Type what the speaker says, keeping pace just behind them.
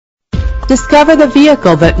Discover the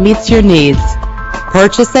vehicle that meets your needs.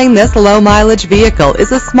 Purchasing this low-mileage vehicle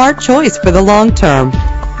is a smart choice for the long term.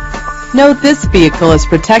 Note this vehicle is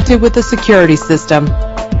protected with a security system.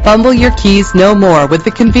 Fumble your keys no more with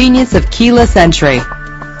the convenience of keyless entry.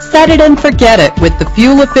 Set it and forget it with the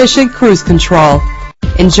fuel-efficient cruise control.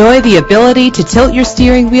 Enjoy the ability to tilt your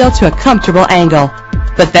steering wheel to a comfortable angle.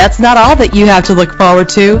 But that's not all that you have to look forward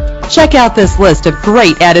to. Check out this list of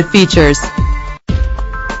great added features.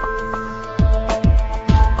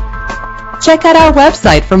 Check out our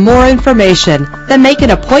website for more information, then make an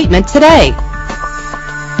appointment today.